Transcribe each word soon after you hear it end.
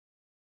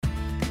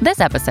This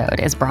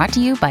episode is brought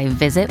to you by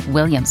Visit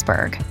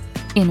Williamsburg.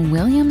 In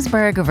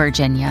Williamsburg,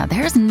 Virginia,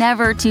 there's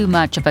never too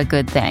much of a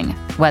good thing.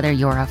 Whether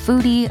you're a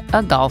foodie,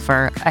 a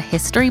golfer, a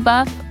history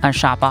buff, a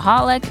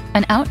shopaholic,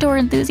 an outdoor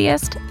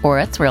enthusiast, or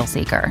a thrill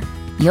seeker,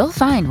 you'll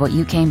find what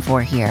you came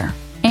for here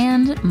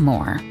and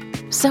more.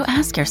 So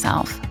ask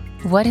yourself,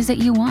 what is it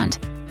you want?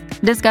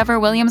 Discover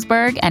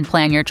Williamsburg and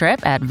plan your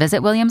trip at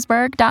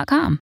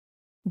visitwilliamsburg.com.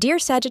 Dear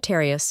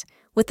Sagittarius,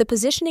 with the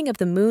positioning of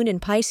the moon in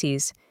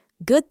Pisces,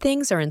 good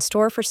things are in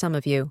store for some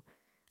of you.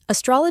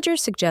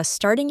 Astrologers suggest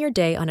starting your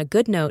day on a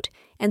good note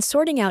and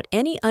sorting out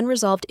any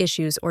unresolved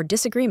issues or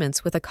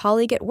disagreements with a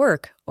colleague at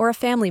work or a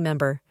family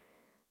member.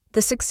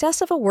 The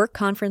success of a work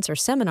conference or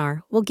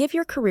seminar will give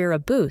your career a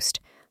boost,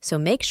 so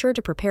make sure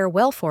to prepare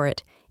well for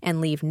it and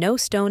leave no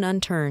stone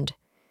unturned.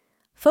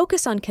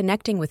 Focus on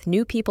connecting with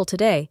new people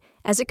today,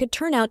 as it could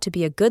turn out to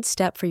be a good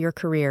step for your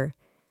career.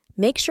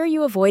 Make sure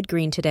you avoid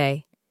green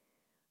today.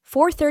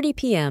 4:30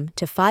 p.m.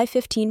 to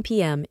 5:15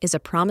 p.m. is a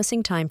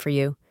promising time for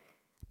you.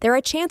 There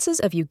are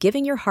chances of you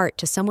giving your heart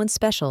to someone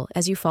special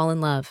as you fall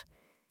in love.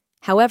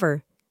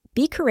 However,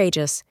 be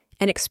courageous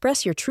and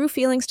express your true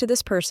feelings to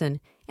this person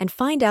and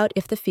find out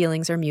if the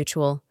feelings are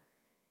mutual.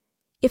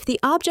 If the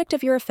object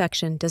of your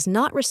affection does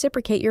not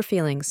reciprocate your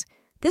feelings,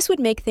 this would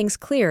make things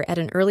clear at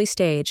an early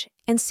stage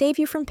and save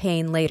you from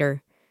pain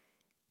later.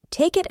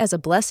 Take it as a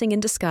blessing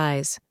in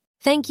disguise.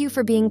 Thank you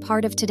for being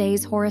part of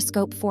today's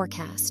horoscope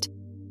forecast.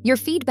 Your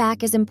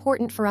feedback is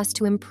important for us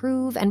to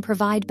improve and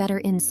provide better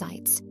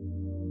insights.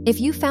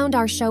 If you found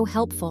our show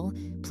helpful,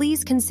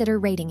 please consider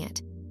rating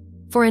it.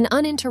 For an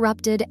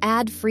uninterrupted,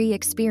 ad-free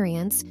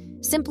experience,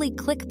 simply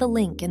click the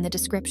link in the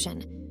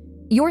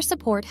description. Your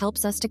support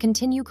helps us to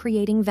continue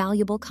creating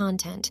valuable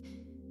content.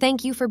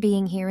 Thank you for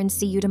being here and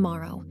see you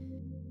tomorrow.